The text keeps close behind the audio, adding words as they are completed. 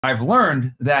I've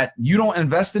learned that you don't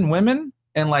invest in women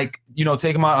and like, you know,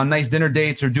 take them out on nice dinner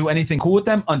dates or do anything cool with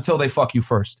them until they fuck you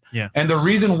first. Yeah. And the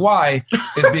reason why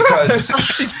is because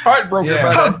she's heartbroken.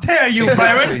 Yeah. How dare you,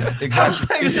 Byron? Exactly. How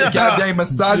dare you, goddamn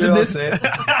misogynist,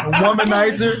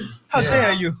 womanizer. How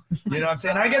dare you? You know what I'm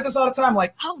saying? I get this all the time.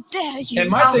 Like, how dare you? And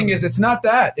my thing is, it's not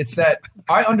that. It's that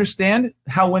I understand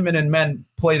how women and men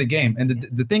play the game. And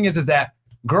the thing is that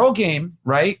girl game,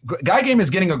 right? Guy game is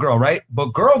getting a girl, right? But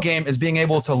girl game is being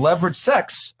able to leverage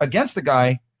sex against the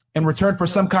guy in return for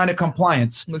some kind of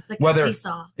compliance. It's like whether a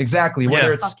seesaw. Exactly.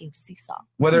 Whether it's fucking seesaw.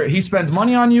 whether he spends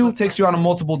money on you, takes you out on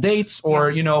multiple dates,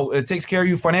 or you know, it takes care of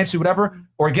you financially, whatever,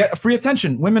 or get free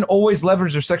attention. Women always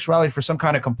leverage their sexuality for some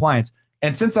kind of compliance.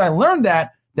 And since I learned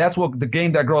that, that's what the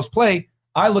game that girls play.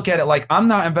 I look at it like I'm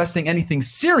not investing anything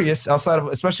serious outside of,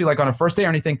 especially like on a first date or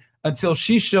anything, until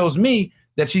she shows me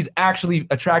that she's actually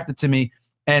attracted to me.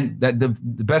 And that the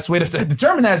best way to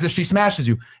determine that is if she smashes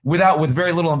you with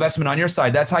very little investment on your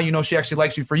side. That's how you know she actually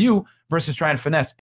likes you for you versus trying to finesse.